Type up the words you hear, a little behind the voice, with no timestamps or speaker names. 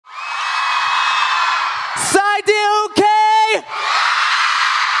Seid ihr okay?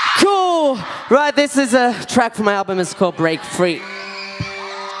 Cool. Right, this is a track from my album. It's called Break Free.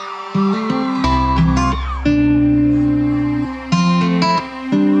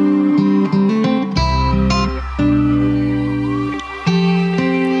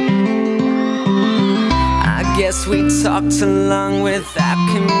 I guess we talked too long without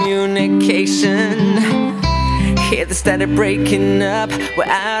communication. Hear the started breaking up, we're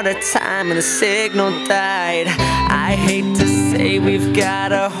out of time and the signal died. I hate to say we've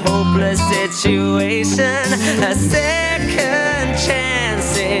got a hopeless situation. A second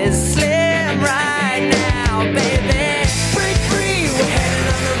chance is slim right now, baby. Break free, we're heading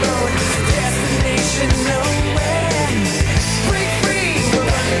on the road, destination nowhere. Break free, we're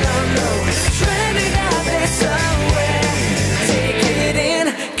running on low, stranded out there somewhere. Take it in,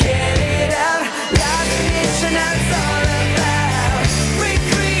 get it out, lost connection, that's all about. Break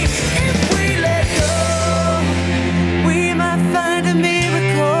free, if we let go, we might find a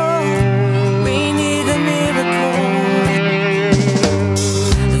miracle. We need a miracle.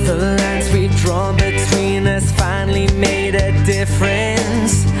 The lines we've drawn between us finally made a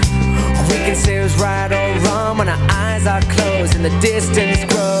difference. We can say it was right or wrong when our eyes are closed and the distance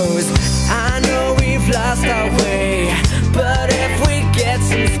grows. I know we've lost our way, but if we get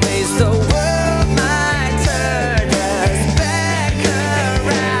some space, the world might turn us back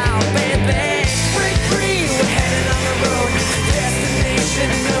around, baby. Break free, we're heading on the road, destination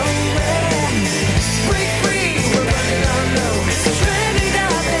nowhere. Break free, we're running on low, stranded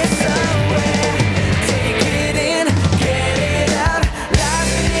out there somewhere. Take it in, get it out,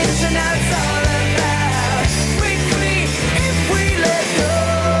 lost connection, that's all about. Break free, if we let go,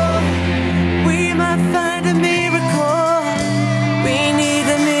 we might find a miracle. We need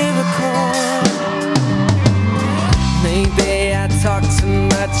a miracle. Maybe I talk too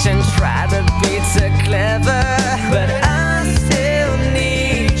much and try to be too clever, but I still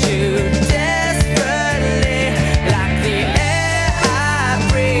need you desperately, like the air I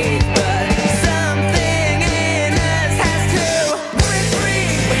breathe. But something in us has to break free.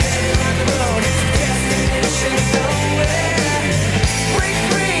 We're heading on the road, destination nowhere. Break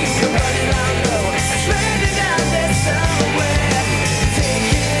free, we're running on low, stranded out there somewhere. Take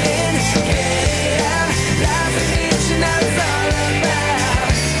it in, get it out, lost connection, that's all about.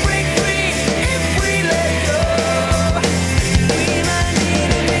 Break free, if we let go, we might need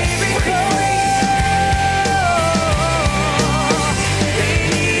a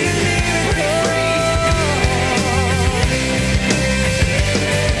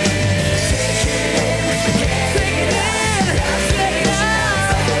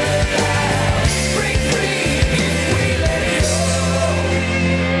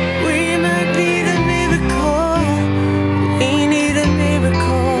miracle. We need a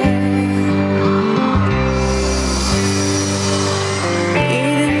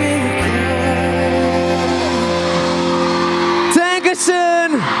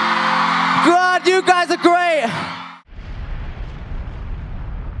Dankeschön! God, you guys are great!